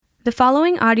The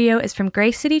following audio is from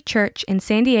Grace City Church in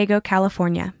San Diego,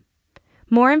 California.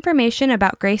 More information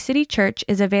about Grace City Church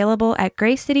is available at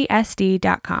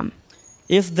gracecitysd.com.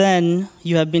 If then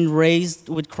you have been raised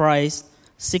with Christ,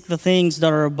 seek the things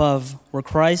that are above, where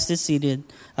Christ is seated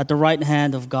at the right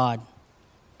hand of God.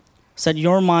 Set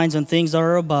your minds on things that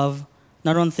are above,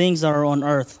 not on things that are on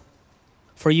earth.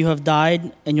 For you have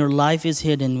died, and your life is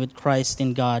hidden with Christ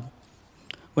in God.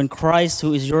 When Christ,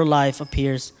 who is your life,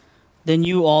 appears, then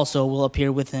you also will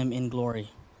appear with him in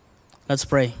glory. Let's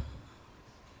pray.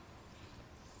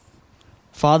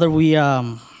 Father,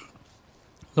 Lord,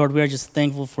 we are just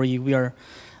thankful for you. We are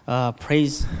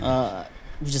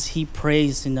we just heap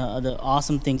praise in the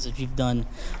awesome things that you've done.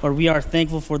 Lord, we are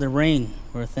thankful for the rain.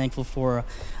 We're thankful for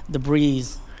the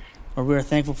breeze. Lord, we are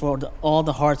thankful for all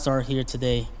the hearts that are here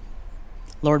today.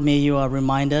 Lord, may you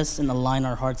remind us and align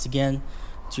our hearts again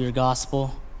to your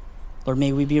gospel. Lord,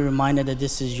 may we be reminded that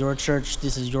this is your church,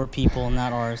 this is your people,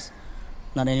 not ours,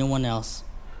 not anyone else.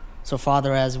 So,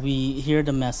 Father, as we hear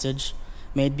the message,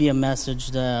 may it be a message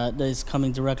that is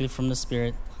coming directly from the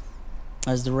Spirit,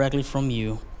 as directly from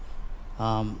you,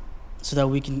 so that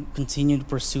we can continue to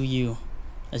pursue you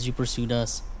as you pursued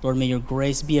us. Lord, may your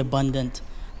grace be abundant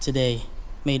today.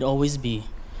 May it always be.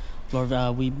 Lord,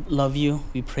 we love you,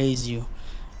 we praise you,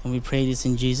 and we pray this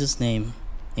in Jesus' name.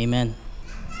 Amen.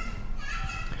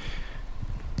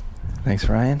 Thanks,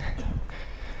 Ryan.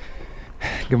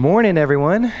 Good morning,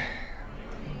 everyone.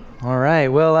 All right.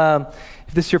 Well,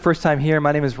 if this is your first time here,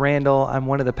 my name is Randall. I'm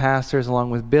one of the pastors along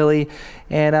with Billy.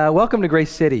 And welcome to Grace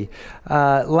City.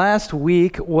 Last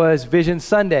week was Vision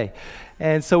Sunday.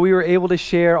 And so we were able to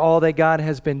share all that God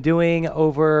has been doing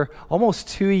over almost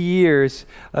 2 years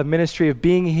of ministry of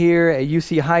being here at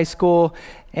UC High School.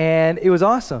 And it was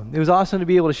awesome. It was awesome to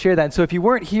be able to share that. And so if you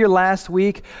weren't here last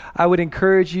week, I would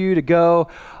encourage you to go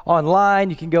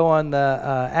online. You can go on the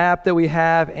app that we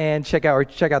have and check out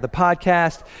the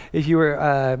podcast if you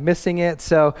were missing it.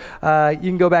 So you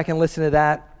can go back and listen to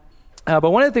that.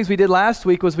 But one of the things we did last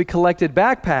week was we collected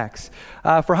backpacks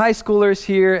for high schoolers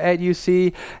here at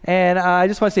UC. And I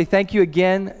just want to say thank you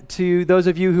again to those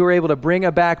of you who were able to bring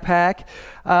a backpack.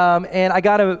 And I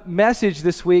got a message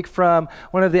this week from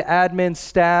one of the admin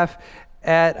staff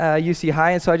at UC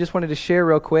High. And so I just wanted to share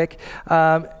real quick.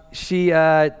 This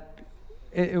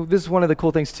is one of the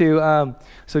cool things too.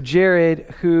 So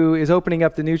Jared, who is opening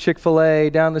up the new Chick-fil-A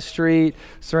down the street,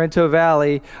 Sorrento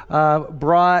Valley,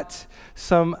 brought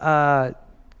some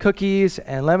cookies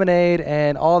and lemonade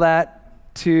and all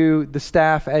that to the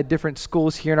staff at different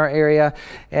schools here in our area.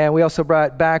 And we also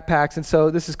brought backpacks. And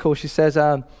so this is cool. She says,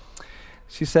 I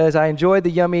enjoyed the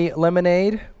yummy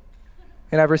lemonade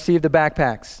and I've received the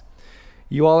backpacks.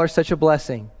 You all are such a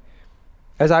blessing.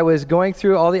 As I was going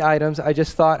through all the items, I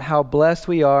just thought how blessed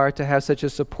we are to have such a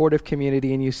supportive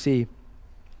community in UC.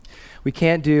 We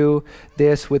can't do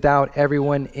this without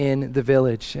everyone in the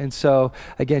village. And so,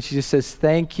 again, she just says,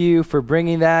 thank you for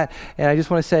bringing that. And I just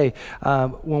want to say,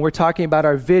 when we're talking about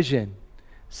our vision,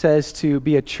 says to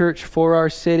be a church for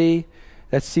our city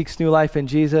that seeks new life in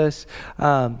Jesus.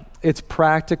 It's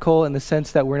practical in the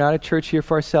sense that we're not a church here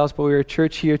for ourselves, but we're a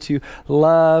church here to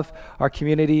love our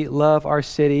community, love our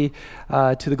city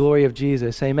to the glory of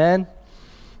Jesus. Amen?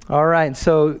 All right,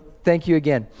 so thank you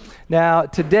again. Now,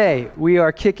 today we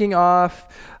are kicking off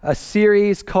a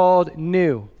series called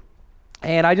New.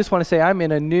 And I just want to say I'm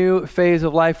in a new phase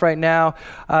of life right now.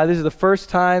 This is the first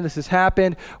time this has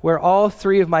happened where all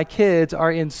 3 of my kids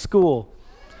are in school.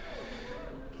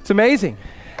 It's amazing.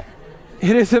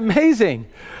 It is amazing.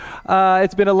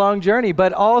 It's been a long journey,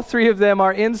 but all 3 of them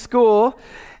are in school,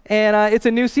 and it's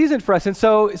a new season for us. And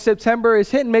so September is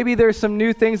hitting. Maybe there's some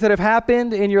new things that have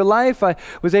happened in your life. I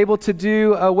was able to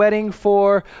do a wedding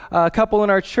for a couple in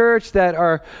our church that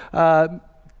are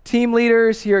team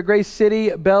leaders here at Grace City,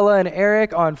 Bella and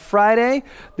Eric, on Friday.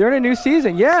 They're in a new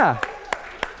season. Yeah.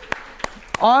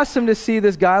 Awesome to see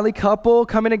this godly couple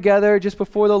coming together just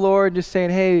before the Lord, just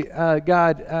saying, hey,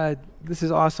 God, this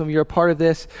is awesome. You're a part of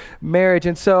this marriage.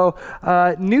 And so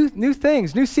new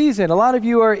things, new season. A lot of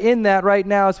you are in that right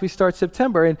now as we start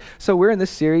September. And so we're in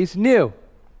this series, New.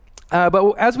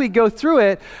 But as we go through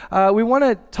it, we want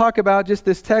to talk about just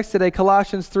this text today,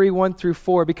 Colossians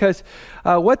 3:1-4, because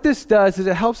what this does is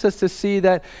it helps us to see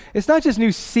that it's not just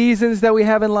new seasons that we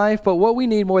have in life, but what we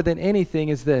need more than anything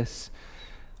is this,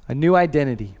 a new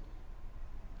identity.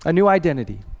 A new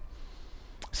identity.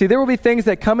 See, there will be things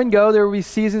that come and go. There will be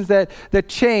seasons that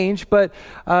change, but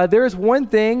there is one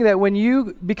thing that when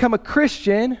you become a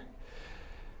Christian,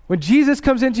 when Jesus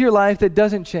comes into your life, that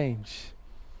doesn't change.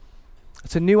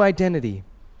 It's a new identity.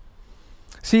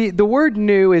 See, the word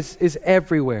new is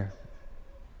everywhere.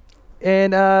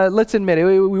 And let's admit it,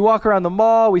 we walk around the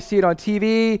mall, we see it on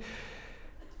TV.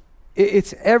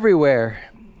 It's everywhere.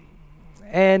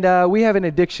 And we have an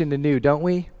addiction to new, don't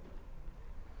we?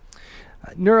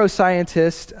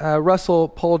 Neuroscientist Russell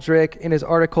Poldrick, in his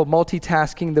article,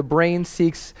 Multitasking, The Brain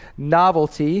Seeks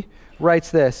Novelty,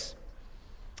 writes this.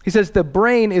 He says, the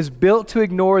brain is built to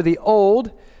ignore the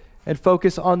old and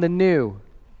focus on the new.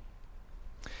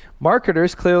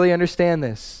 Marketers clearly understand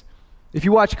this. If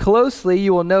you watch closely,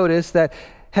 you will notice that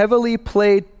heavily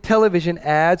played television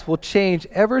ads will change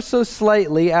ever so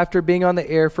slightly after being on the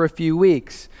air for a few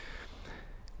weeks.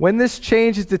 When this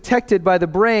change is detected by the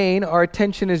brain, our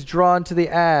attention is drawn to the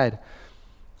ad,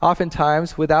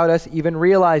 oftentimes without us even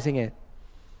realizing it.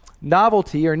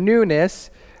 Novelty or newness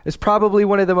is probably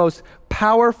one of the most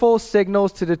powerful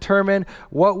signals to determine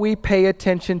what we pay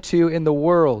attention to in the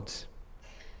world.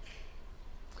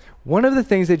 One of the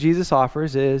things that Jesus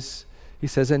offers is, he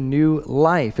says, a new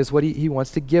life is what he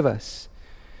wants to give us.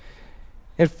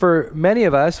 And for many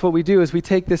of us, what we do is we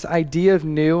take this idea of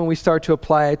new and we start to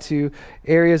apply it to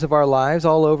areas of our lives,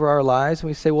 all over our lives, and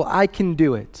we say, well, I can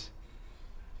do it.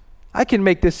 I can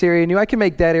make this area new. I can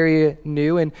make that area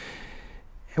new. And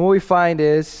what we find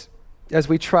is, as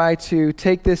we try to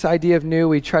take this idea of new,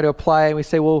 we try to apply it, and we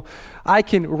say, well, I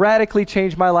can radically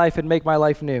change my life and make my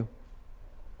life new.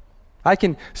 I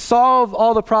can solve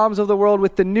all the problems of the world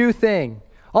with the new thing.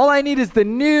 All I need is the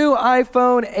new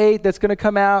iPhone 8 that's going to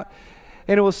come out,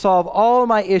 and it will solve all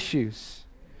my issues.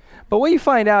 But what you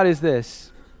find out is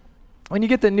this. When you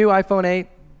get the new iPhone 8,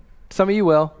 some of you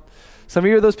will. Some of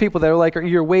you are those people that are like,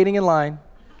 you're waiting in line.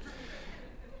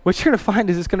 What you're going to find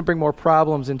is it's going to bring more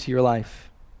problems into your life.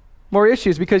 More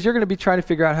issues, because you're going to be trying to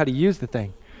figure out how to use the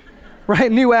thing.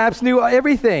 Right? New apps, new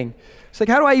everything. It's like,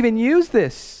 how do I even use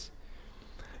this?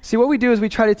 See, what we do is we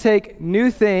try to take new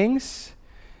things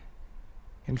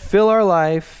and fill our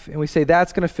life, and we say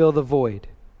that's going to fill the void.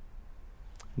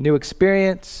 New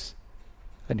experience,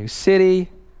 a new city,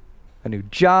 a new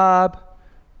job,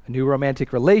 a new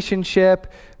romantic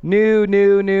relationship,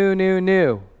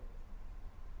 new.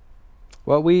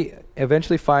 What we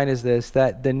eventually find is this,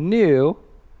 that the new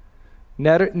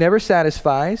never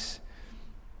satisfies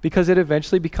because it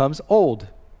eventually becomes old.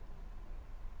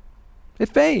 It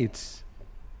fades.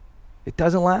 It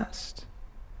doesn't last.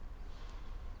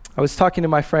 I was talking to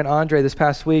my friend Andre this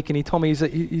past week, and he told me,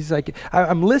 he's like,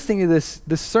 I'm listening to this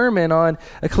sermon on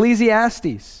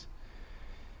Ecclesiastes.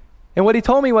 And what he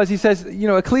told me was, he says,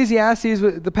 Ecclesiastes,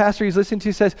 the pastor he's listening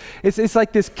to, says, it's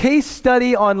like this case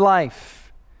study on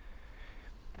life.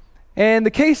 And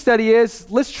the case study is,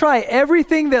 let's try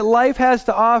everything that life has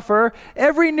to offer,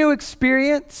 every new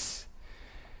experience,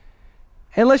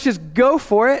 and let's just go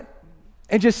for it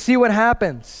and just see what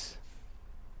happens.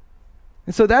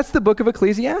 And so that's the book of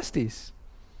Ecclesiastes.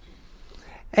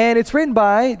 And it's written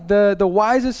by the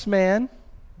wisest man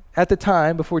at the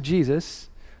time before Jesus,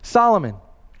 Solomon.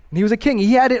 And he was a king.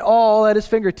 He had it all at his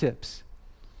fingertips.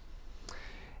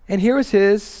 And here was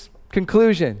his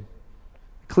conclusion.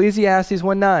 Ecclesiastes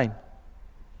 1:9.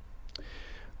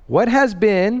 What has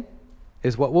been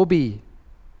is what will be,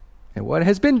 and what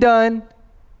has been done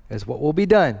is what will be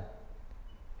done.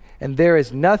 And there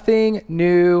is nothing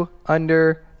new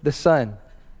under the sun.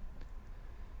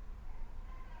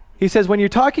 He says, when you're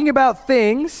talking about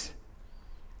things,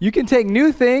 you can take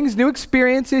new things, new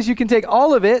experiences, you can take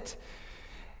all of it,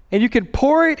 and you can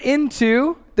pour it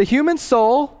into the human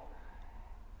soul,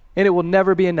 and it will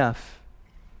never be enough.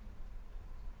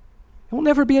 It will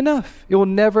never be enough. It will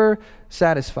never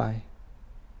satisfy.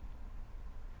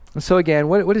 And so again,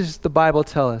 what does the Bible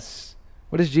tell us?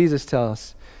 What does Jesus tell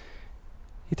us?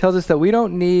 He tells us that we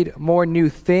don't need more new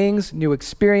things, new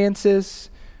experiences,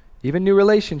 even new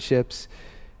relationships,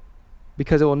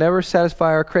 because it will never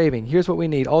satisfy our craving. Here's what we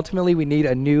need. Ultimately, we need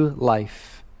a new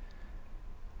life.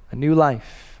 A new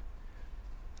life.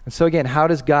 And so again, how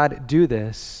does God do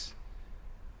this?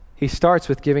 He starts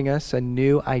with giving us a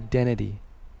new identity.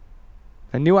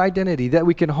 A new identity that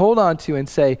we can hold on to and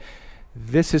say,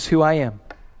 this is who I am.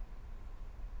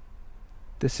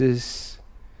 This is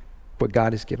what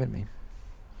God has given me.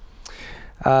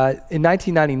 In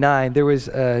 1999, there was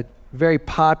a very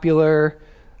popular,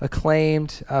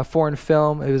 acclaimed foreign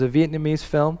film. It was a Vietnamese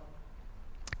film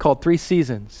called 3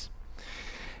 Seasons.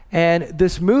 And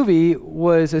this movie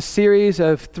was a series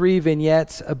of 3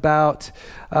 vignettes about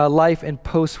life in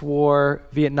post-war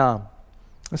Vietnam.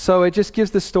 So it just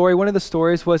gives the story. One of the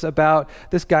stories was about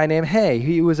this guy named Hay.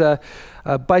 He was a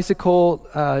bicycle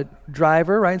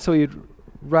driver, right? So he'd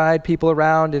ride people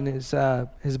around in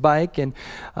his bike and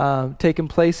take him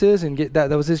places, and that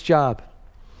was his job.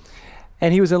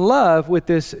 And he was in love with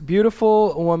this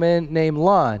beautiful woman named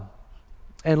Lon.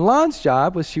 And Lon's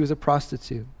job was she was a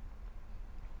prostitute.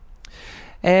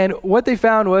 And what they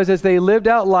found was as they lived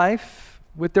out life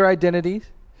with their identities,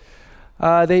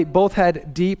 they both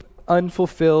had deep,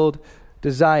 unfulfilled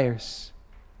desires.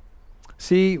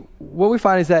 See, what we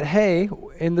find is that Hay,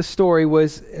 in the story,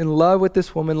 was in love with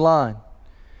this woman, Lon,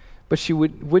 but she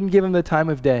wouldn't give him the time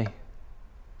of day.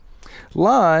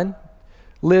 Lon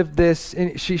lived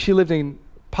she lived in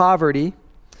poverty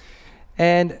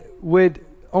and would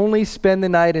only spend the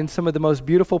night in some of the most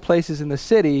beautiful places in the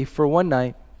city for one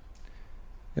night,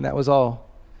 and that was all.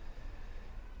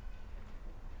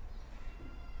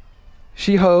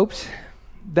 She hoped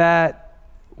that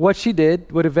what she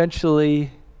did would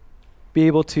eventually be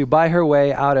able to buy her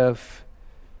way out of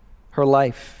her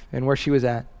life and where she was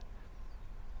at.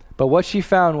 But what she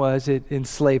found was it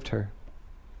enslaved her.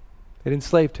 It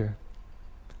enslaved her.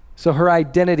 So her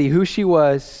identity, who she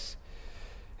was,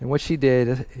 and what she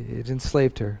did, it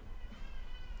enslaved her.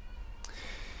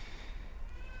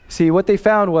 See, what they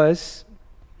found was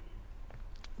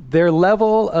their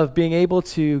level of being able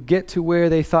to get to where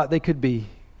they thought they could be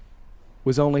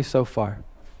was only so far.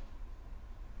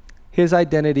 His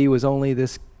identity was only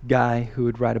this guy who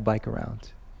would ride a bike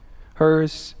around.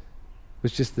 Hers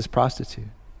was just this prostitute.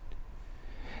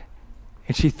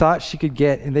 And she thought she could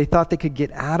get, and they thought they could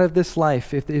get out of this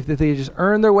life if they just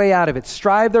earn their way out of it,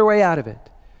 strive their way out of it.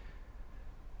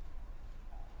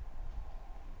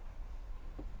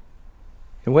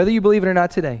 And whether you believe it or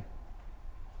not today,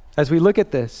 as we look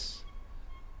at this,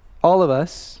 all of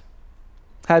us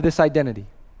have this identity.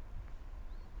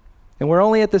 And we're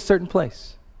only at this certain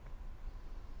place.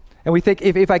 And we think,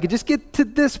 if I could just get to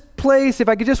this place, if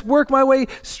I could just work my way,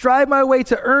 strive my way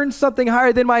to earn something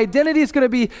higher, then my identity is going to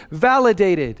be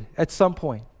validated at some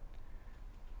point.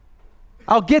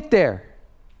 I'll get there.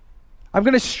 I'm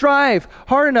going to strive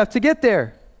hard enough to get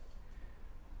there.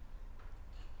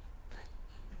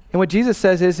 And what Jesus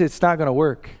says is it's not going to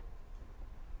work.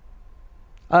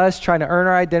 Us trying to earn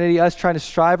our identity, us trying to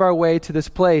strive our way to this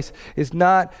place is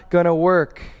not going to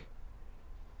work.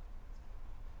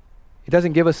 It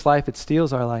doesn't give us life, it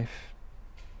steals our life.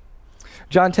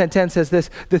 John 10:10 says this,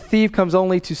 "The thief comes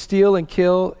only to steal and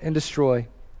kill and destroy."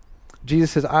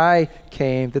 Jesus says, "I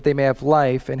came that they may have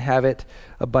life and have it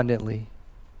abundantly."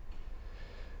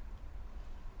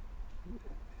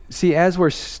 See, as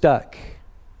we're stuck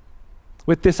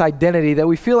with this identity that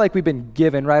we feel like we've been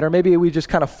given, right? Or maybe we've just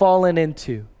kind of fallen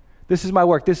into. This is my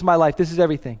work, this is my life, this is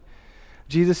everything.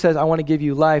 Jesus says, I want to give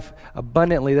you life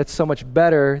abundantly. That's so much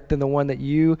better than the one that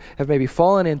you have maybe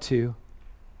fallen into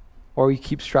or you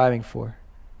keep striving for.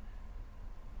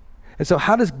 And so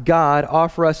how does God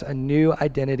offer us a new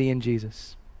identity in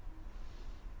Jesus?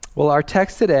 Well, our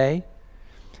text today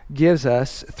gives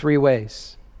us 3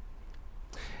 ways.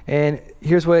 And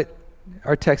here's what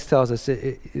our text tells us.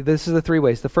 This is the 3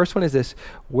 ways. The first one is this: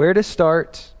 where to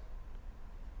start,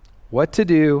 what to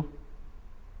do,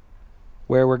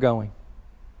 where we're going.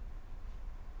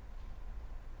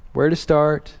 Where to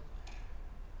start,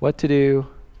 what to do,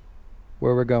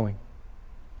 where we're going.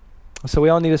 So we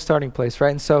all need a starting place,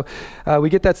 right? And so we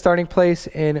get that starting place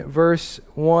in verse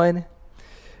 1,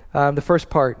 the first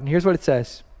part. And here's what it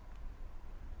says.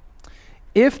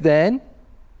 If then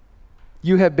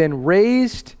you have been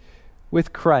raised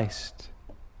with Christ.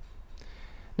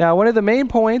 Now, one of the main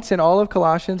points in all of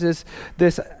Colossians is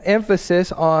this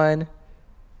emphasis on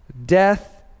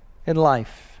death and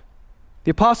life.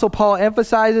 The Apostle Paul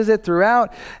emphasizes it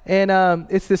throughout, and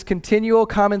it's this continual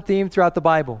common theme throughout the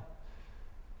Bible.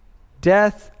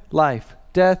 Death, life.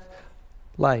 Death,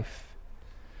 life.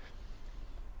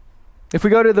 If we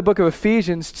go to the book of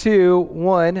Ephesians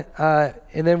 2:1,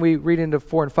 and then we read into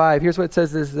 4 and 5, here's what it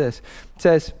says is this. It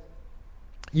says,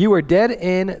 "You were dead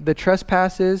in the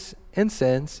trespasses and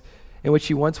sins in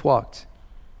which you once walked,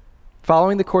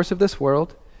 following the course of this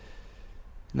world."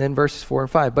 And then verses 4 and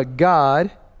 5. "But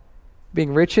God,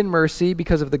 being rich in mercy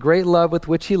because of the great love with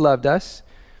which he loved us,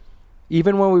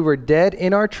 even when we were dead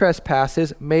in our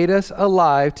trespasses, made us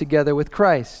alive together with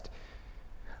Christ.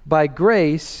 By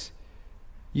grace,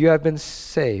 you have been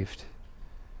saved."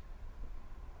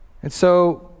 And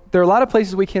so there are a lot of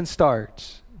places we can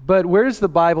start, but where does the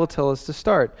Bible tell us to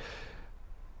start?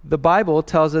 The Bible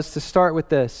tells us to start with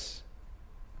this,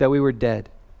 that we were dead.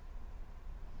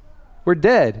 We're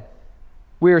dead.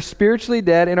 We are spiritually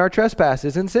dead in our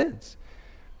trespasses and sins.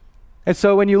 And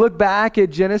so when you look back at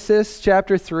Genesis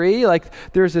chapter 3, like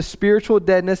there's a spiritual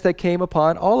deadness that came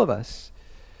upon all of us.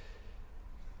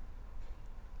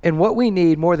 And what we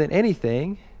need more than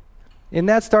anything in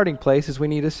that starting place is we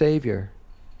need a Savior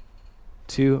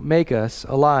to make us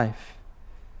alive.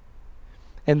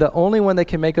 And the only one that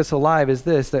can make us alive is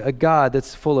this, a God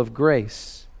that's full of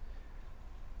grace.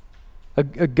 A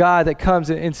God that comes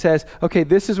and says, okay,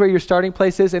 this is where your starting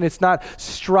place is, and it's not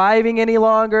striving any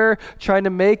longer, trying to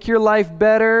make your life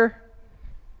better.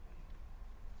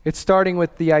 It's starting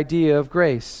with the idea of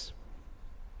grace.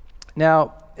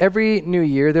 Now, every new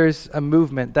year, there's a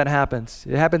movement that happens.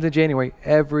 It happens in January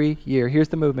every year. Here's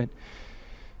the movement.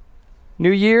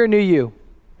 New year, new you.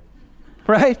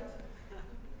 Right?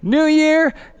 New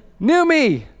year, new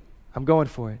me. I'm going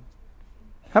for it.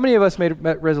 How many of us made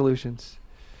resolutions?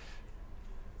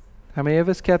 How many of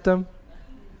us kept them?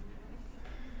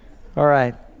 All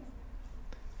right.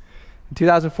 In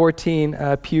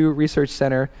 2014, Pew Research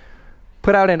Center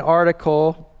put out an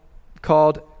article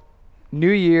called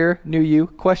New Year, New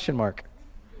You, ?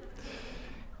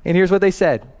 And here's what they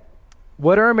said.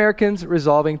 What are Americans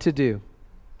resolving to do?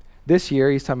 This year,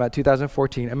 he's talking about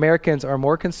 2014, Americans are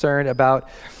more concerned about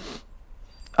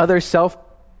other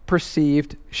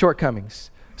self-perceived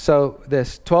shortcomings. So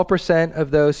this, 12% of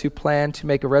those who plan to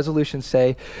make a resolution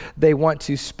say they want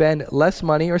to spend less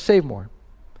money or save more.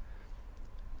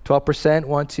 12%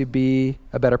 want to be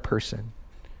a better person.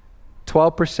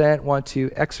 12% want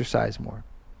to exercise more.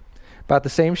 About the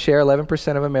same share,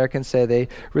 11% of Americans say they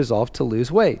resolve to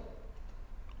lose weight.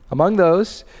 Among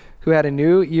those who had a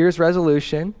New Year's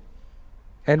resolution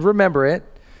and remember it,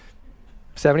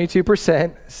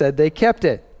 72% said they kept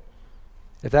it.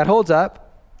 If that holds up,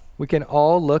 we can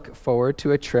all look forward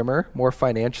to a trimmer, more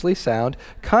financially sound,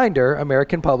 kinder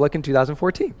American public in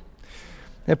 2014.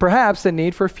 And perhaps the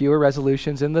need for fewer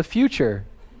resolutions in the future.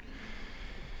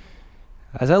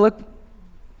 As I look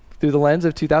through the lens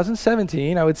of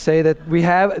 2017, I would say that we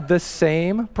have the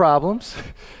same problems,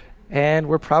 and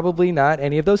we're probably not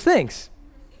any of those things.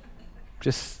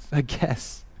 Just a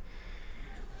guess.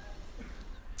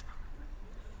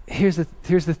 Here's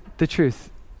the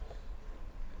truth.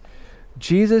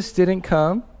 Jesus didn't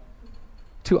come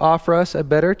to offer us a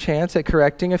better chance at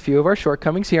correcting a few of our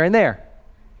shortcomings here and there.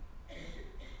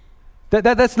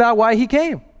 That's not why he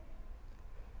came.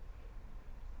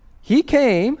 He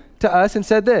came to us and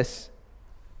said this.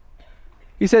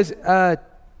 He says,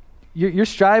 you're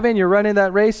striving, you're running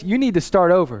that race, you need to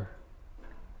start over.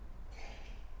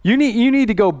 You need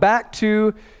to go back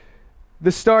to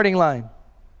the starting line.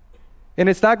 And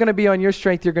it's not going to be on your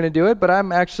strength you're going to do it, but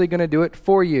I'm actually going to do it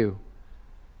for you.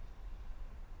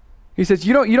 He says,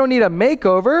 you don't need a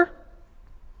makeover.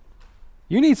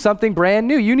 You need something brand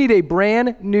new. You need a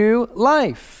brand new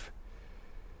life.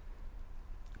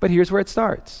 But here's where it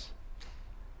starts.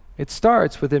 It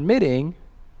starts with admitting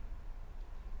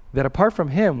that apart from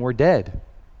him, we're dead.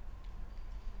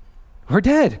 We're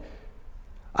dead.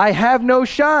 I have no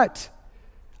shot.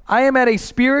 I am at a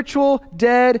spiritual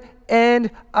dead end.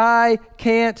 I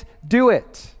can't do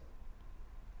it.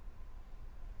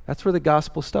 That's where the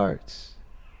gospel starts.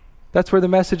 That's where the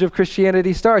message of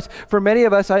Christianity starts. For many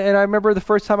of us, I remember the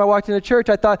first time I walked into church,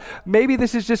 I thought, maybe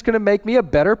this is just going to make me a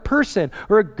better person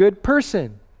or a good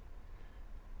person.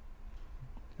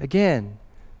 Again,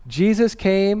 Jesus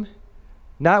came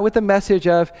not with the message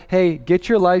of, hey, get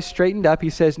your life straightened up. He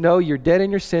says, no, you're dead in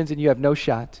your sins and you have no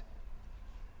shot.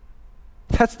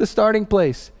 That's the starting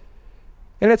place.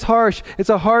 And it's harsh. It's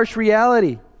a harsh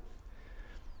reality.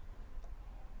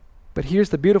 But here's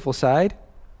the beautiful side.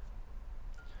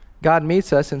 God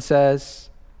meets us and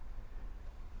says,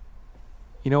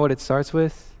 you know what it starts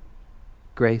with?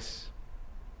 Grace.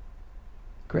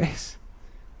 Grace.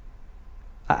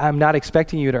 I'm not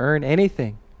expecting you to earn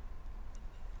anything,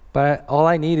 but all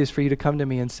I need is for you to come to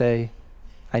me and say,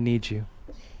 I need you.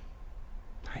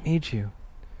 I need you.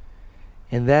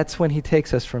 And that's when he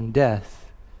takes us from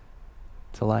death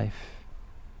to life.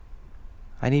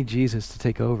 I need Jesus to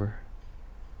take over.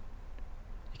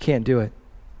 You can't do it.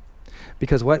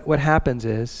 Because what happens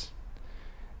is,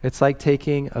 it's like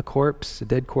taking a corpse, a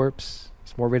dead corpse,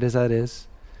 as morbid as that is,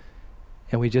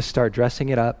 and we just start dressing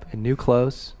it up in new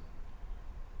clothes,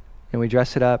 and we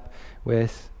dress it up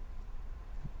with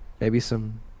maybe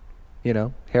some,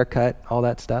 haircut, all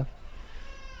that stuff.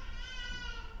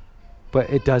 But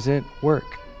it doesn't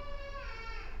work.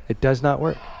 It does not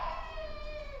work.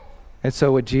 And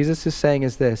so what Jesus is saying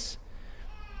is this: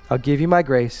 I'll give you my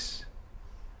grace,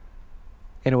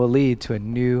 and it will lead to a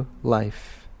new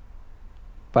life.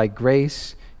 By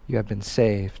grace, you have been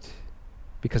saved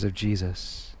because of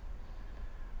Jesus.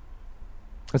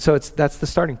 And so that's the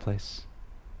starting place.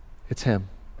 It's him.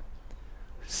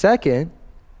 Second,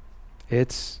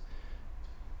 it's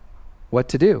what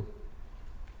to do.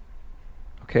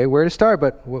 Okay, where to start,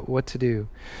 but what to do.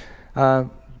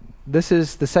 This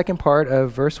is the second part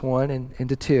of verse 1 and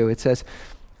into 2. It says,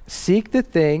 Seek the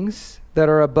things that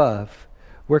are above,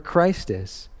 where Christ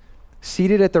is,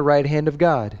 seated at the right hand of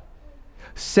God.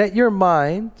 Set your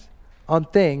mind on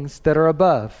things that are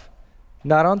above,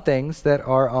 not on things that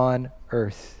are on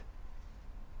earth.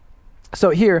 So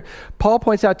here, Paul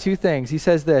points out two things. He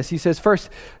says this. He says, first,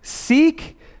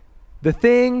 seek the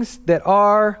things that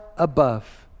are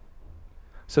above.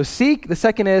 So seek. The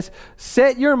second is,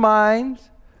 set your mind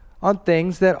on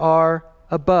things that are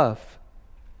above,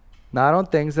 not on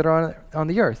things that are on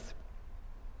the earth.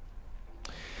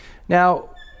 Now,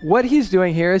 what he's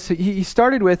doing here is he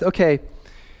started with, okay,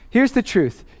 here's the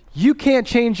truth. You can't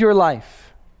change your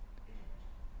life.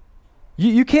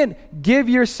 You can't give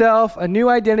yourself a new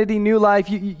identity, new life.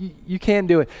 You can't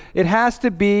do it. It has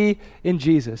to be in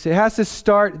Jesus. It has to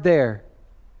start there.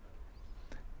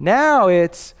 Now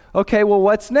it's, okay, well,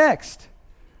 what's next?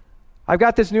 I've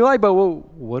got this new life, but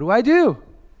what do I do?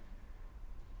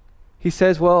 He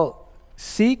says, well,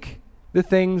 seek the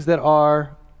things that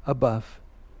are above.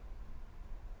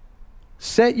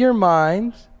 Set your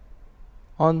mind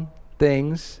on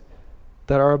things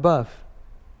that are above.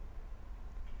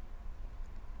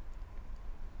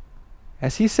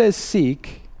 As he says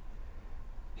seek,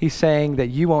 he's saying that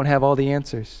you won't have all the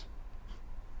answers.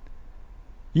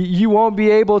 You won't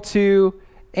be able to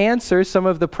answer some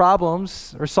of the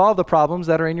problems or solve the problems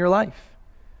that are in your life.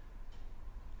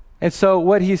 And so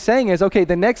what he's saying is, okay,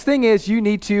 the next thing is you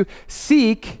need to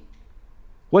seek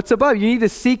what's above. You need to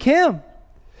seek him,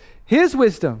 his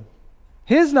wisdom,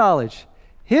 his knowledge,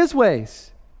 his ways.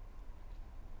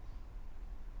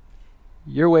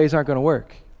 Your ways aren't going to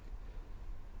work.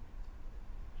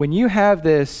 When you have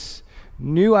this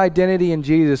new identity in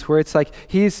Jesus where it's like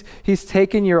he's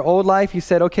taken your old life, he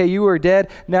said, okay, you were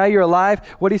dead, now you're alive.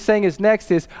 What he's saying is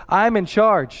next is, I'm in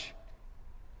charge.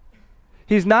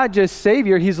 He's not just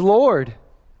Savior, he's Lord.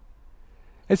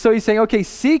 And so he's saying, okay,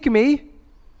 seek me,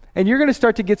 and you're going to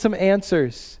start to get some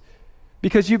answers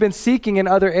because you've been seeking in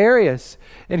other areas.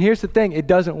 And here's the thing, it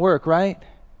doesn't work, right?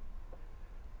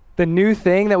 The new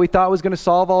thing that we thought was going to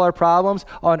solve all our problems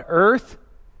on earth,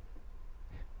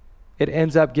 it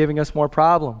ends up giving us more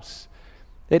problems.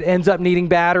 It ends up needing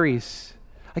batteries.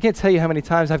 I can't tell you how many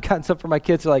times I've gotten something for my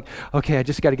kids. They're like, okay, I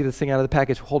just got to get this thing out of the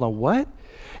package. Hold on, what?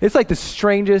 It's like the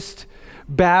strangest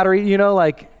battery,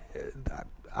 like,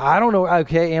 I don't know,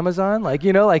 okay, Amazon,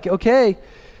 okay.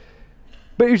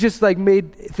 But it just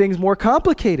made things more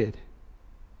complicated.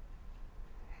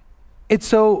 And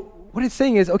so what it's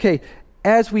saying is, okay,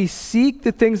 as we seek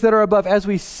the things that are above, as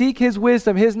we seek his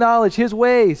wisdom, his knowledge, his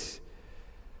ways,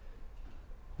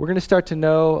 we're going to start to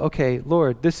know, okay,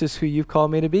 Lord, this is who you've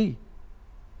called me to be.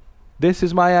 This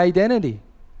is my identity.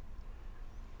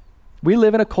 We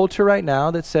live in a culture right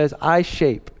now that says, I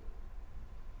shape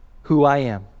who I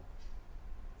am.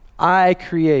 I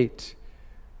create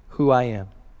who I am.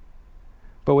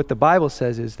 But what the Bible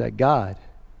says is that God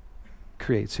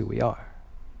creates who we are.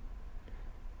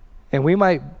 And we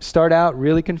might start out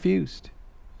really confused.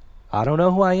 I don't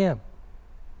know who I am.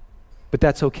 But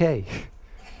that's okay.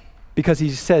 Because he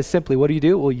says simply, what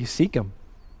do? Well, you seek him.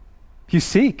 You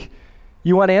seek.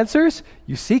 You want answers?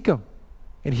 You seek him.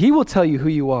 And he will tell you who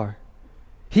you are.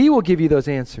 He will give you those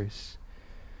answers.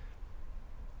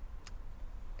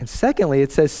 And secondly,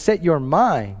 it says, set your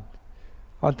mind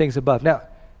on things above. Now,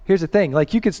 here's the thing.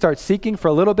 You could start seeking for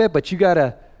a little bit, but you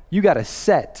gotta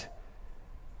set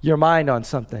your mind on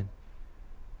something.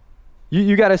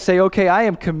 You gotta say, okay, I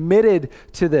am committed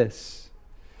to this.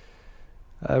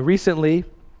 Recently,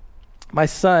 my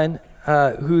son,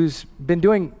 who's been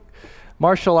doing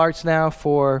martial arts now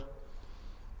for,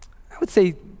 I would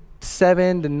say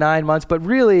 7 to 9 months, but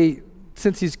really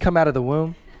since he's come out of the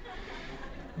womb.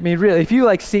 I mean, really, if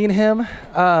you seen him,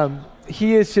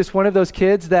 he is just one of those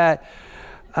kids that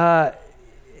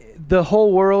the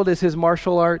whole world is his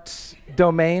martial arts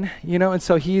domain, and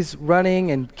so he's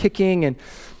running and kicking and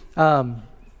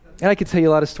I could tell you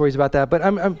a lot of stories about that,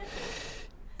 but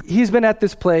he's been at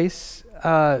this place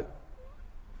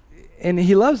and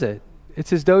he loves it. It's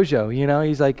his dojo,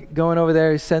 he's going over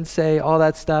there, his sensei, all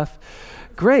that stuff.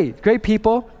 Great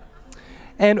people.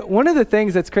 And one of the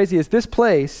things that's crazy is this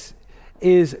place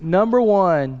is number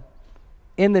 1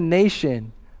 in the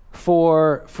nation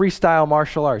for freestyle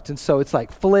martial arts. And so it's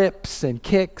flips and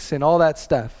kicks and all that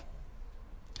stuff.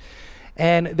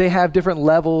 And they have different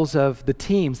levels of the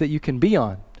teams that you can be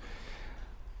on.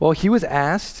 Well, he was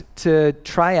asked to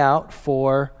try out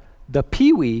for the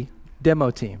Pee Wee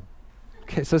demo team.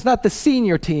 Okay, so it's not the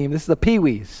senior team, this is the Pee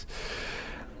Wees.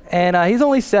 And he's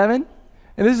only 7,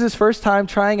 and this is his first time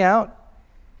trying out.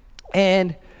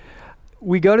 And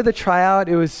we go to the tryout.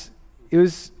 it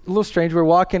was a little strange. We were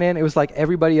walking in. It was like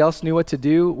everybody else knew what to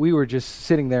do. We were just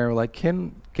sitting there like,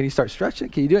 can you start stretching?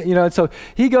 Can you do it? And so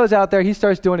he goes out there. He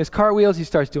starts doing his cartwheels. He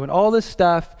starts doing all this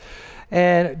stuff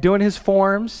and doing his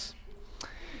forms.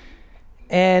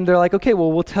 And they're like, okay,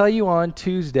 well, we'll tell you on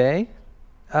Tuesday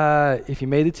if you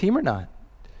made the team or not.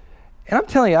 And I'm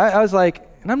telling you, I was like,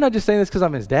 and I'm not just saying this because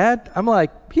I'm his dad. I'm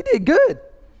like, he did good.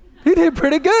 He did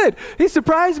pretty good. He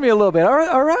surprised me a little bit.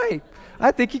 All right.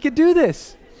 I think he could do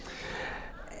this.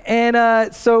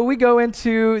 And so we go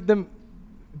into the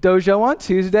dojo on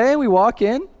Tuesday. We walk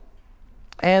in,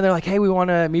 and they're like, hey, we want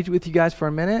to meet with you guys for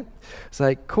a minute. It's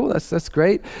like, cool, that's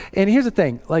great. And here's the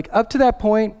thing. Like, up to that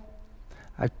point,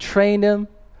 I've trained him.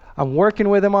 I'm working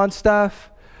with him on stuff,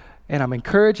 and I'm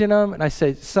encouraging him. And I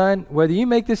say, son, whether you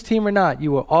make this team or not,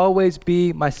 you will always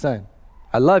be my son.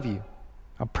 I love you.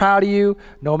 I'm proud of you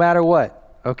no matter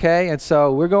what, okay? And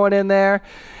so we're going in there,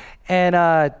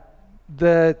 and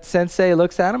the sensei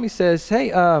looks at him. He says, hey,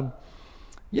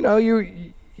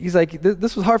 he's like,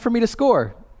 this was hard for me to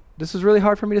score. This was really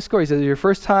hard for me to score. He said, your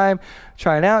first time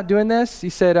trying out doing this. He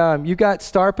said, you got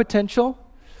star potential.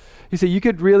 He said, you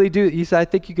could really do it. He said, I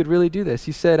think you could really do this.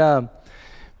 He said,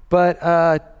 but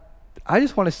I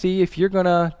just want to see if you're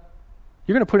gonna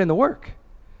put in the work.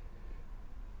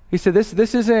 He said,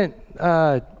 this isn't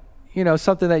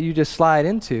something that you just slide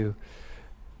into.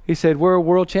 He said, we're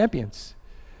world champions.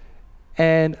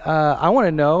 And I want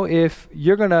to know if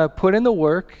you're going to put in the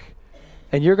work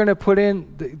and you're going to put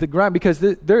in the grind, because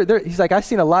he's like, I've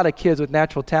seen a lot of kids with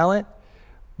natural talent,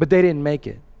 but they didn't make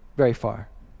it very far.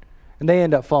 And they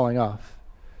end up falling off.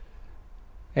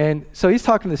 And so he's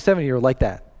talking to the 7-year-old like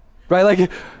that, right?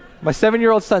 Like my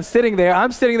 7-year-old son's sitting there.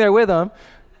 I'm sitting there with him.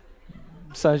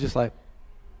 Son's just like,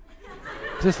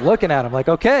 just looking at him like,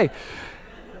 okay.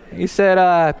 He said,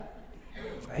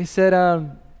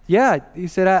 yeah. He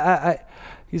said,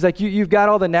 he's like, you've got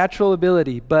all the natural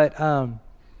ability, but I'm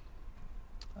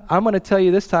going to tell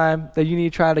you this time that you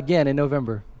need to try it again in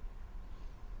November.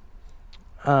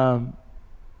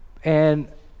 And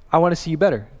I want to see you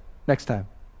better next time.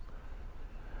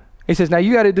 He says, now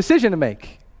you got a decision to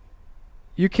make.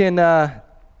 You can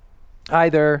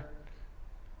either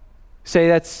say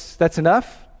that's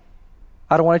enough,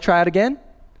 I don't want to try it again,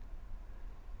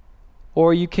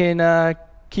 or you can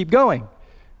keep going.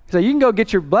 So you can go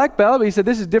get your black belt, but he said,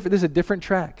 this is different. This is a different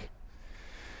track.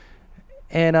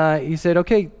 And he said,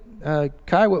 okay,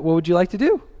 Kai, what would you like to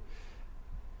do?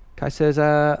 Kai says,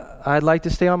 I'd like to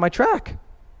stay on my track.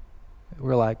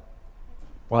 We're like,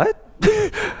 what?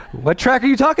 What track are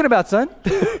you talking about, son?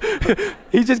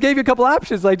 He just gave you a couple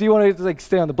options. Like, do you want to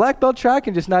stay on the black belt track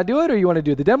and just not do it, or you want to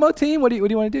do the demo team? What do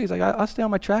you want to do? He's like, I'll stay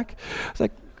on my track. I was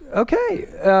like,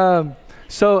 okay.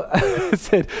 So I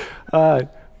said,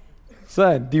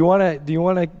 son, do you want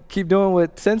to keep doing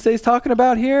what Sensei's talking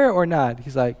about here or not?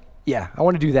 He's like, yeah, I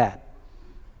want to do that.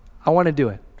 I want to do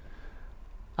it.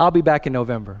 I'll be back in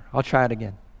November. I'll try it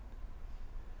again.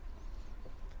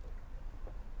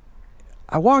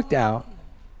 I walked out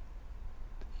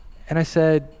and I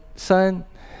said, son,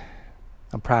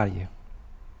 I'm proud of you.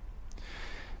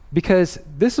 Because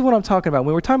this is what I'm talking about.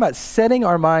 When we're talking about setting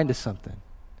our mind to something,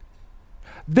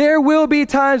 there will be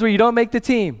times where you don't make the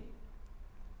team.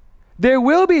 There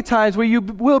will be times where you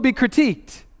will be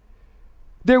critiqued.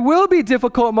 There will be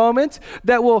difficult moments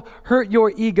that will hurt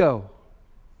your ego.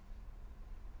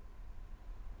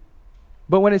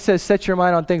 But when it says set your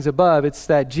mind on things above, it's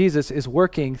that Jesus is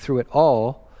working through it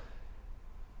all.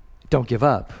 Don't give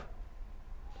up.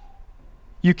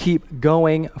 You keep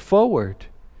going forward.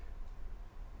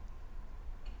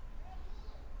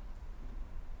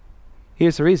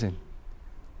 Here's the reason.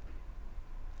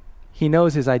 He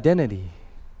knows his identity.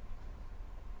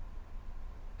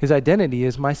 His identity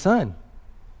is my son.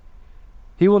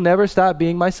 He will never stop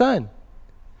being my son.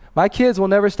 My kids will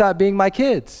never stop being my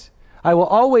kids. I will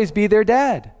always be their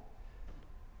dad.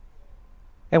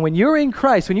 And when you're in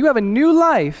Christ, when you have a new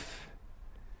life,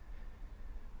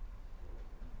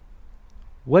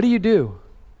 what do you do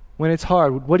when it's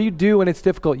hard? What do you do when it's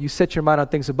difficult? You set your mind on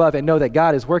things above and know that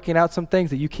God is working out some things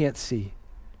that you can't see.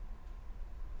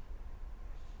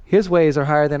 His ways are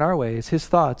higher than our ways. His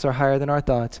thoughts are higher than our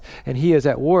thoughts. And he is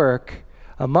at work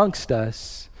amongst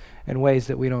us in ways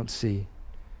that we don't see.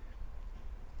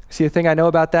 See, the thing I know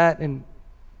about that, and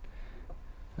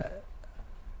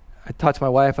I talked to my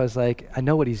wife, I was like, I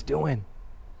know what he's doing.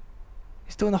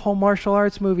 He's doing the whole martial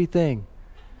arts movie thing.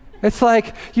 It's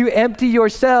like you empty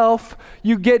yourself,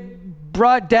 you get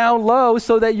brought down low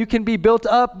so that you can be built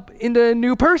up into a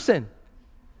new person.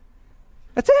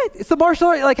 That's it. It's the martial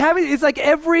art. It's like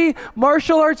every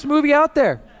martial arts movie out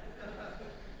there.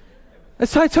 And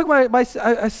so I took I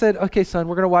said, okay, son,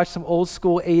 we're going to watch some old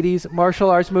school 80s martial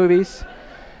arts movies.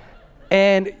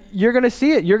 And you're going to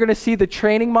see it. You're going to see the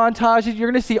training montages.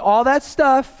 You're going to see all that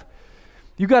stuff.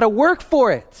 You got to work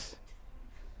for it.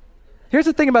 Here's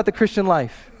the thing about the Christian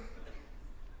life.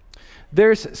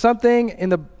 There's something in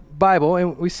the Bible,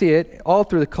 and we see it all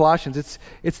through the Colossians.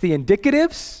 It's the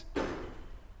indicatives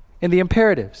and the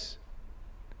imperatives.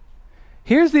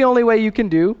 Here's the only way you can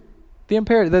do the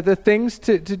imperative, the things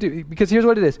to do, because here's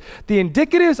what it is. The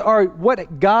indicatives are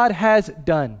what God has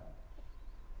done.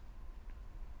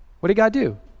 What did God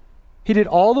do? He did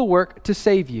all the work to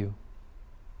save you.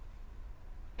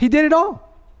 He did it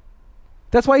all.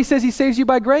 That's why he says he saves you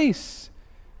by grace.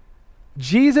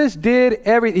 Jesus did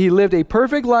everything. He lived a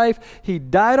perfect life. He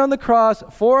died on the cross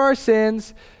for our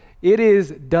sins. It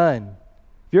is done.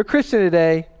 If you're a Christian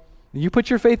today, you put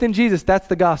your faith in Jesus, that's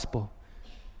the gospel.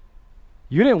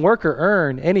 You didn't work or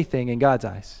earn anything in God's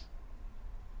eyes.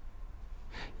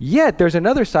 Yet, there's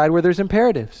another side where there's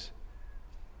imperatives.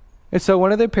 And so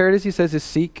one of the imperatives he says is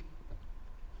seek.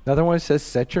 Another one says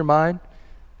set your mind.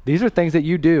 These are things that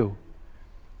you do.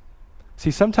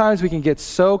 See, sometimes we can get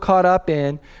so caught up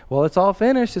in, well, it's all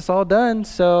finished, it's all done,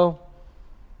 so,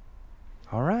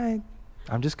 all right,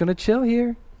 I'm just going to chill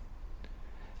here.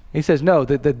 He says, no,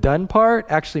 the done part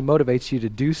actually motivates you to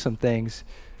do some things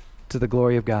to the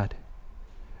glory of God.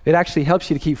 It actually helps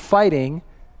you to keep fighting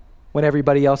when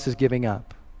everybody else is giving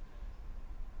up.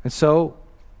 And so,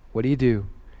 what do?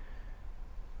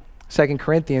 2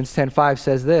 Corinthians 10:5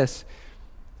 says this,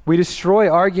 we destroy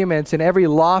arguments and every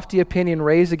lofty opinion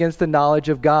raised against the knowledge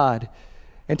of God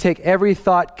and take every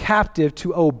thought captive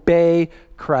to obey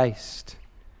Christ.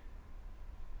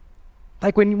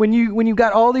 Like when you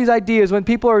got all these ideas, when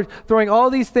people are throwing all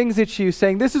these things at you,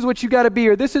 saying this is what you got to be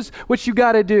or this is what you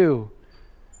got to do.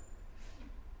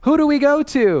 Who do we go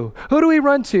to? Who do we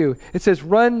run to? It says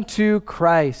run to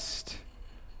Christ.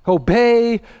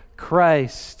 Obey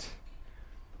Christ.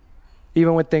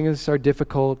 Even when things are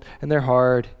difficult and they're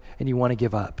hard and you want to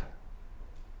give up.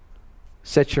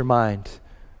 Set your mind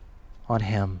on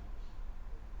him.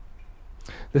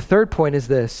 The third point is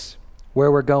this,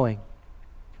 where we're going.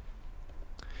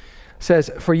 It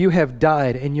says, for you have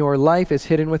died and your life is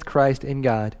hidden with Christ in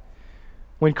God.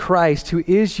 When Christ, who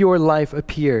is your life,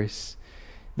 appears,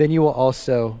 then you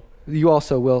also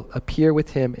will appear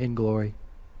with him in glory.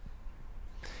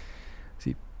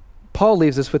 See, Paul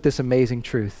leaves us with this amazing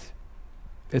truth.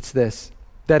 It's this,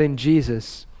 that in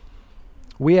Jesus,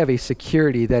 we have a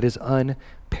security that is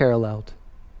unparalleled.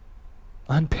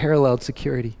 Unparalleled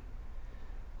security.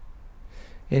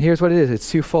 And here's what it is.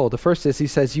 It's twofold. The first is he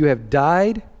says, you have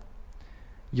died.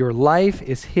 Your life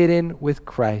is hidden with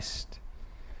Christ.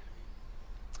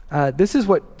 This is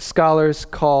what scholars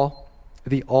call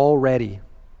the already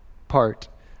part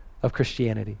of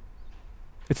Christianity.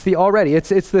 It's the already.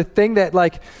 It's the thing that,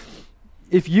 like,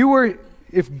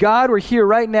 if God were here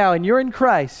right now and you're in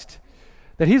Christ,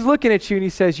 that he's looking at you and he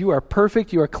says, you are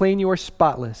perfect, you are clean, you are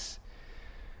spotless.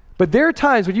 But there are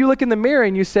times when you look in the mirror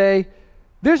and you say,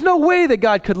 there's no way that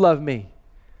God could love me.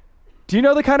 Do you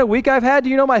know the kind of week I've had? Do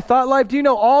you know my thought life? Do you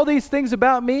know all these things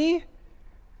about me?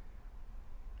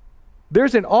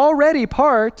 There's an already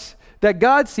part that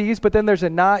God sees, but then there's a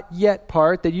not yet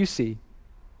part that you see.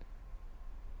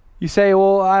 You say,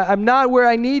 well, I'm not where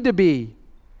I need to be.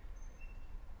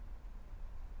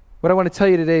 What I want to tell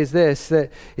you today is this,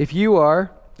 that if you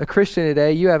are a Christian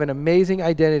today, you have an amazing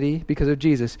identity because of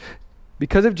Jesus.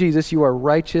 Because of Jesus, you are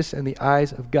righteous in the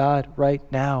eyes of God right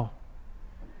now.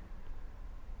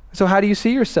 So how do you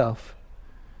see yourself?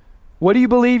 What do you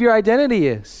believe your identity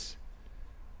is?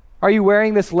 Are you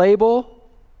wearing this label?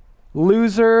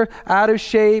 Loser, out of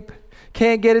shape,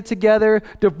 can't get it together,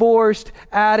 divorced,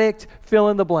 addict, fill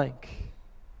in the blank.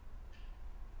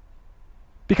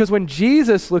 Because when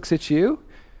Jesus looks at you,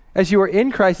 as you are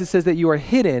in Christ, it says that you are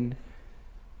hidden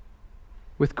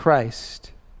with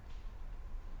Christ.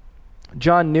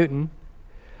 John Newton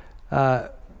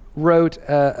wrote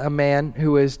a man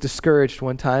who was discouraged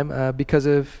one time because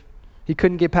he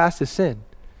couldn't get past his sin.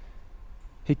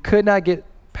 He could not get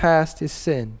past his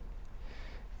sin.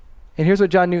 And here's what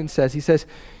John Newton says. He says,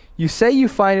 you say you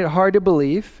find it hard to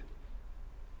believe.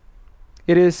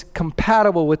 It is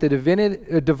compatible with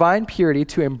the divine purity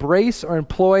to embrace or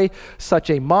employ such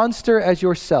a monster as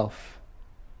yourself.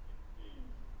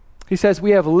 He says,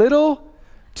 we have little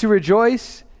to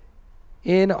rejoice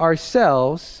in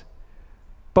ourselves,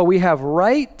 but we have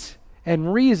right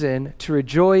and reason to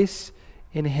rejoice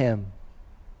in him.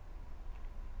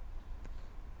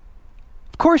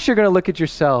 Of course you're going to look at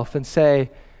yourself and say,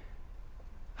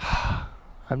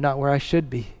 I'm not where I should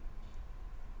be.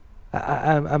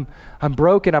 I'm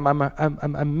broken.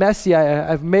 I'm messy.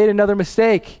 I've made another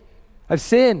mistake. I've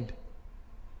sinned.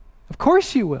 Of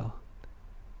course you will.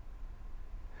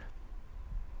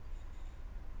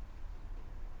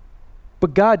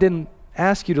 But God didn't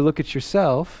ask you to look at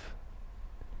yourself.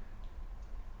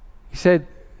 He said,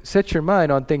 set your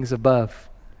mind on things above.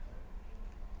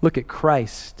 Look at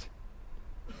Christ,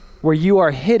 where you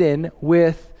are hidden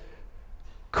with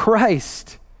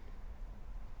Christ.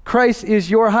 Christ is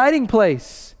your hiding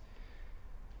place.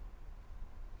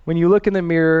 When you look in the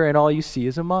mirror and all you see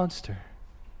is a monster.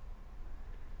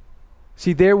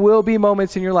 See, there will be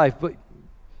moments in your life, but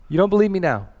you don't believe me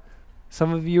now.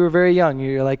 Some of you are very young.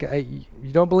 You're like,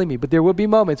 you don't believe me. But there will be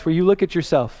moments where you look at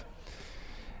yourself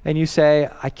and you say,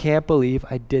 I can't believe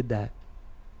I did that.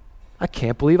 I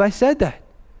can't believe I said that.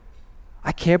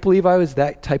 I can't believe I was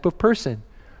that type of person,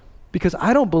 because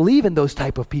I don't believe in those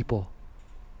type of people.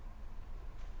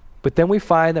 But then we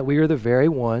find that we are the very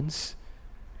ones,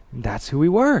 and that's who we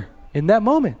were in that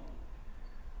moment.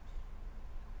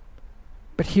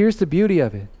 But here's the beauty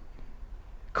of it.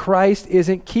 Christ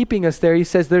isn't keeping us there. He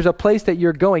says there's a place that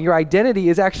you're going. Your identity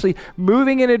is actually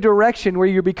moving in a direction where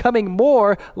you're becoming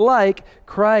more like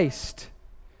Christ.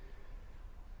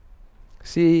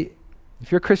 See,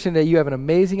 if you're a Christian today, you have an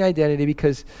amazing identity,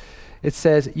 because it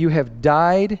says you have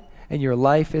died and your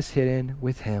life is hidden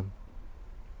with him.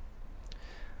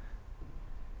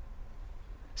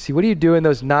 See, what do you do in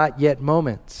those not yet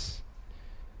moments?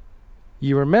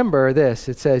 You remember this.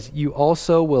 It says you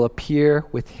also will appear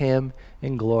with him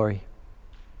in glory.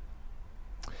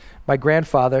 My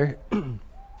grandfather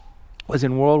was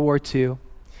in World War II.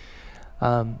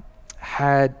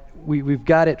 We've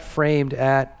got it framed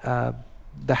at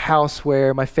the house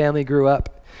where my family grew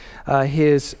up.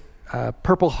 His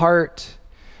Purple Heart,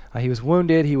 he was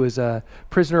wounded, he was a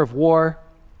prisoner of war,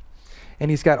 and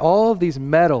he's got all of these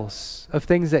medals of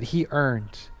things that he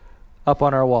earned up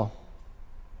on our wall.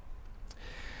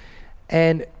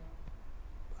 And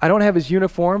I don't have his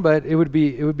uniform, but it would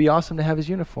be awesome to have his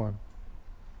uniform.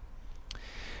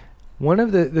 One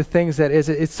of the things that is,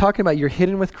 it's talking about you're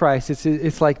hidden with Christ.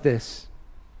 It's like this.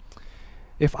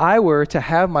 If I were to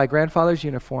have my grandfather's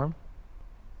uniform,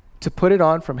 to put it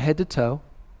on from head to toe,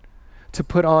 to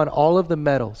put on all of the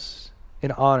medals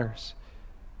and honors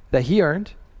that he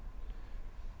earned,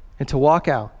 and to walk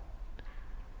out.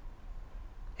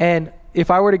 And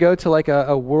if I were to go to like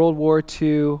a World War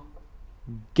II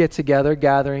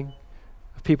gathering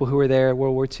of people who were there,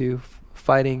 World War II,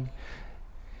 fighting,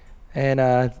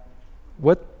 and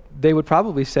what they would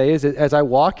probably say is, as I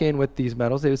walk in with these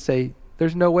medals, they would say,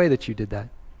 there's no way that you did that.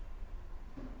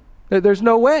 There's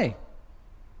no way.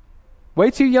 Way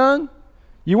too young.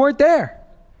 You weren't there.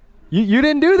 You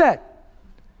didn't do that.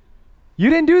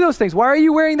 You didn't do those things. Why are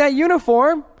you wearing that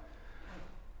uniform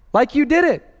like you did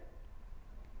it?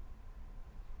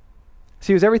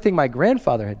 See, it was everything my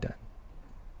grandfather had done.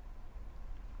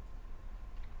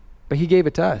 But he gave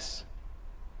it to us.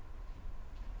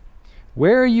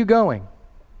 Where are you going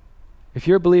if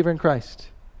you're a believer in Christ?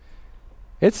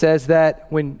 It says that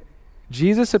when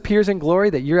Jesus appears in glory,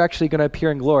 that you're actually going to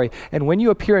appear in glory. And when you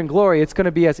appear in glory, it's going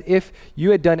to be as if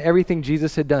you had done everything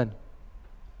Jesus had done.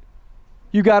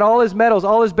 You got all his medals,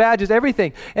 all his badges,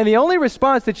 everything. And the only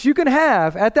response that you can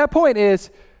have at that point is,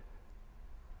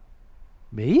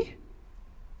 me?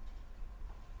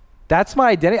 That's my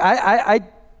identity. I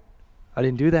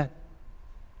didn't do that.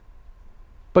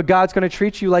 But God's going to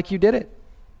treat you like you did it.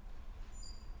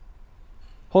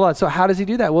 Hold on. So how does he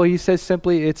do that? Well, he says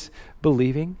simply it's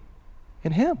believing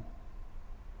in him.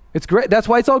 It's great. That's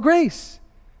why it's all grace.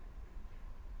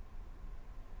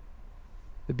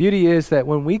 The beauty is that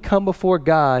when we come before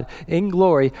God in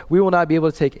glory, we will not be able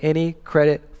to take any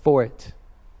credit for it.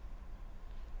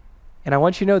 And I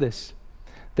want you to know this,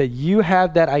 that you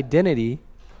have that identity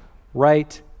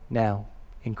right now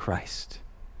in Christ.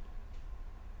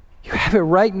 You have it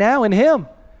right now in him.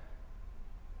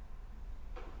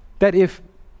 That if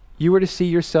you were to see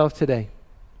yourself today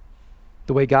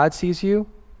the way God sees you,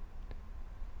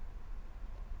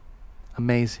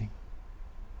 amazing.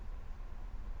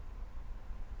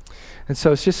 And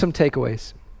so it's just some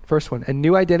takeaways. First one, a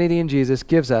new identity in Jesus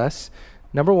gives us,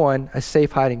 number one, a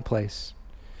safe hiding place.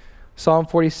 Psalm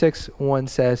 46:1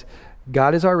 says,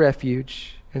 God is our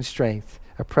refuge and strength,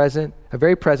 a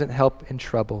very present help in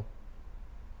trouble.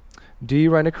 Do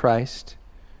you run to Christ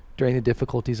during the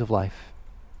difficulties of life?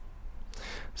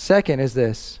 Second is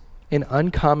this, an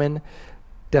uncommon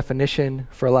definition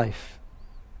for life.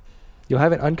 You'll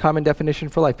have an uncommon definition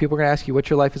for life. People are going to ask you what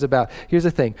your life is about. Here's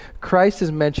the thing. Christ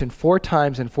is mentioned 4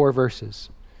 times in 4 verses.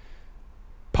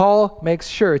 Paul makes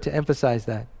sure to emphasize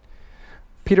that.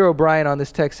 Peter O'Brien on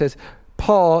this text says,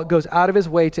 Paul goes out of his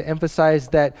way to emphasize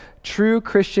that true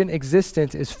Christian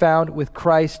existence is found with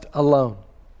Christ alone.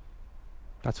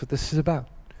 That's what this is about.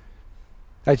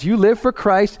 As you live for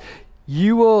Christ,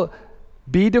 you will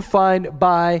be defined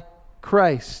by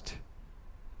Christ.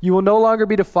 You will no longer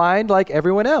be defined like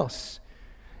everyone else.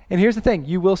 And here's the thing,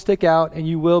 you will stick out and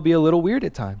you will be a little weird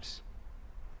at times.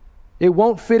 It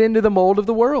won't fit into the mold of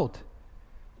the world.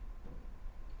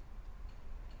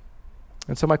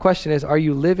 And so my question is, are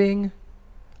you living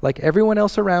like everyone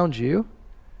else around you,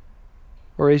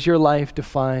 or is your life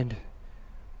defined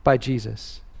by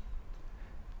Jesus?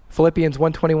 Philippians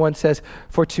 1:21 says,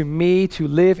 "For to me to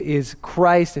live is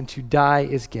Christ and to die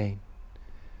is gain."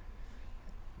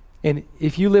 And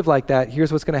if you live like that,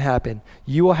 here's what's going to happen.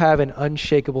 You will have an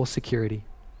unshakable security.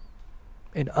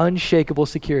 An unshakable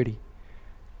security.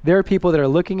 There are people that are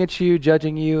looking at you,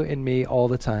 judging you and me all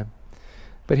the time.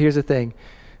 But here's the thing.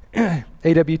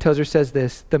 A.W. Tozer says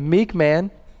this, "The meek man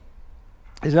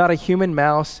is not a human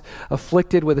mouse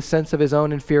afflicted with a sense of his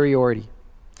own inferiority.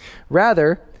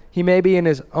 Rather, he may be in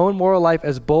his own moral life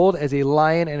as bold as a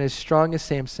lion and as strong as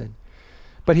Samson.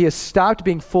 But he has stopped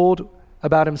being fooled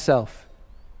about himself.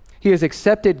 He has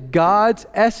accepted God's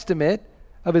estimate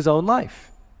of his own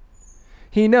life.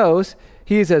 He knows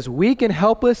he is as weak and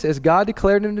helpless as God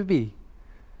declared him to be.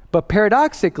 But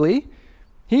paradoxically,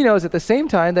 he knows at the same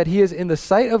time that he is in the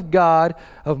sight of God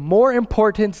of more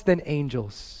importance than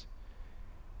angels.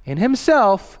 In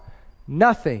himself,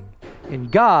 nothing. In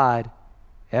God,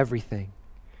 everything."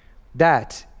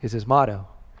 That is his motto.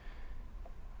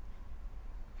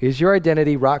 Is your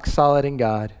identity rock solid in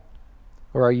God,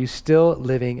 or are you still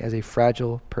living as a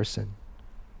fragile person?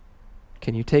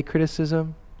 Can you take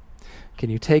criticism? Can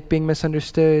you take being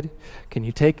misunderstood? Can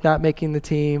you take not making the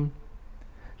team?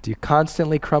 Do you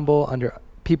constantly crumble under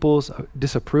people's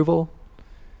disapproval?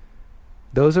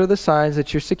 Those are the signs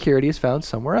that your security is found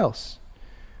somewhere else,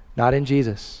 not in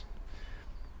Jesus.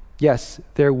 Yes,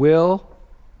 there will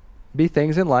be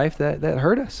things in life that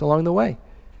hurt us along the way.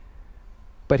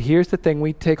 But here's the thing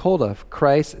we take hold of.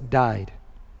 Christ died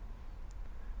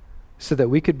so that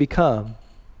we could become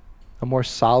a more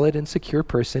solid and secure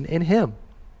person in him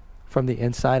from the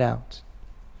inside out.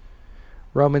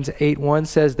 Romans 8:1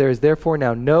 says, "There is therefore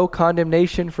now no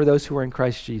condemnation for those who are in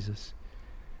Christ Jesus."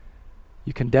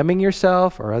 You condemning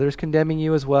yourself or others condemning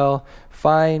you as well,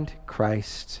 find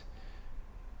Christ.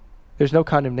 There's no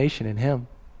condemnation in him.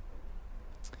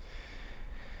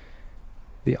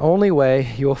 The only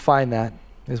way you will find that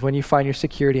is when you find your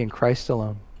security in Christ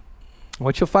alone.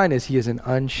 What you'll find is he is an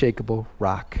unshakable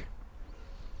rock.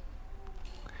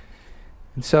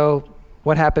 And so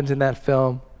what happens in that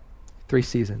film? 3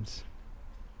 seasons.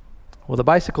 Well, the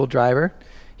bicycle driver,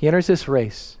 he enters this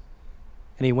race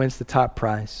and he wins the top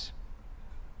prize.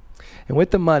 And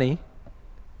with the money,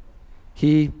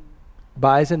 he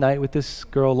buys a night with this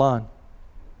girl, Lon.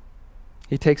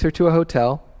 He takes her to a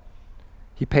hotel.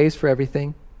 He pays for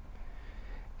everything.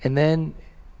 And then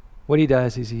what he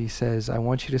does is he says, "I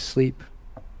want you to sleep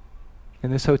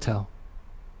in this hotel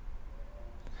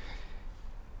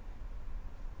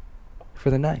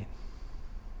for the night."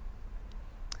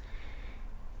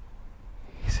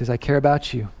 He says, "I care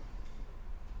about you,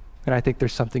 and I think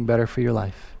there's something better for your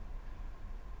life.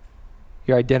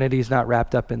 Your identity is not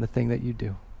wrapped up in the thing that you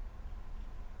do.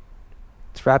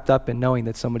 It's wrapped up in knowing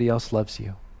that somebody else loves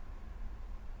you."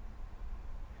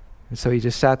 And so he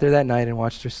just sat there that night and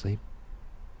watched her sleep.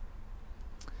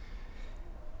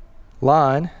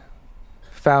 Lon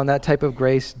found that type of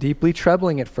grace deeply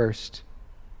troubling at first.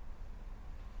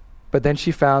 But then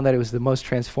she found that it was the most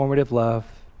transformative love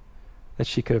that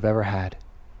she could have ever had.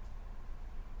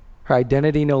 Her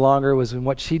identity no longer was in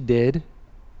what she did.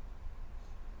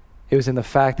 It was in the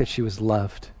fact that she was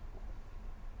loved.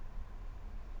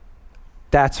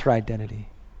 That's her identity.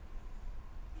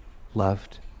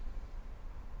 Loved.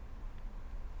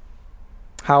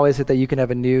 How is it that you can have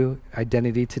a new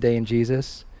identity today in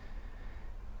Jesus?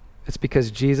 It's because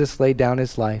Jesus laid down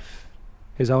his life,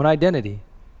 his own identity,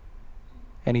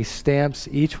 and he stamps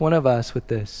each one of us with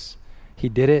this. He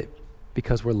did it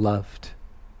because we're loved.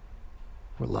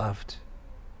 We're loved.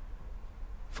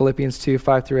 Philippians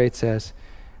 2:5-8 says,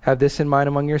 "Have this in mind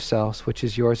among yourselves, which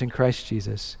is yours in Christ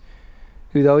Jesus,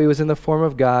 who though he was in the form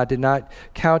of God, did not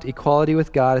count equality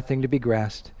with God a thing to be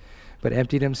grasped, but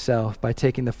emptied himself by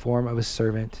taking the form of a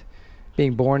servant.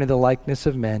 Being born in the likeness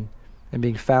of men, and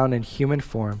being found in human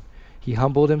form, he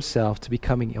humbled himself to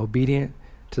becoming obedient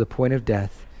to the point of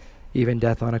death, even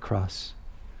death on a cross."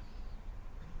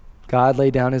 God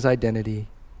laid down his identity,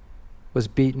 was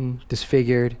beaten,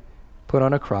 disfigured, put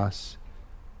on a cross,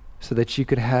 so that you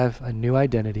could have a new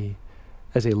identity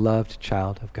as a loved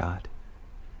child of God.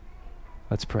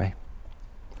 Let's pray.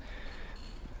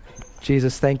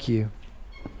 Jesus, thank you.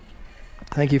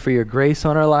 Thank you for your grace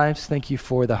on our lives. Thank you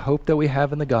for the hope that we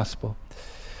have in the gospel.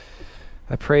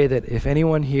 I pray that if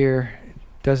anyone here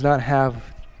does not have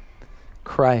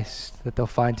Christ, that they'll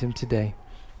find him today.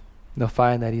 They'll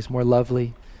find that he's more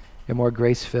lovely and more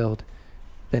grace-filled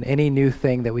than any new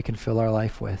thing that we can fill our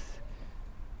life with.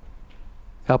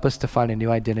 Help us to find a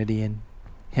new identity in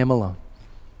him alone.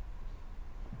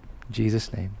 In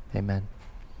Jesus' name, amen.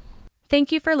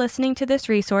 Thank you for listening to this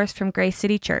resource from Grace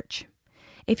City Church.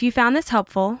 If you found this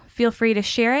helpful, feel free to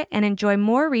share it and enjoy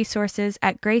more resources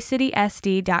at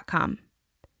gracecitysd.com.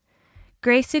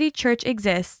 Grace City Church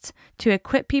exists to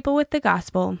equip people with the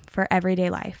gospel for everyday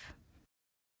life.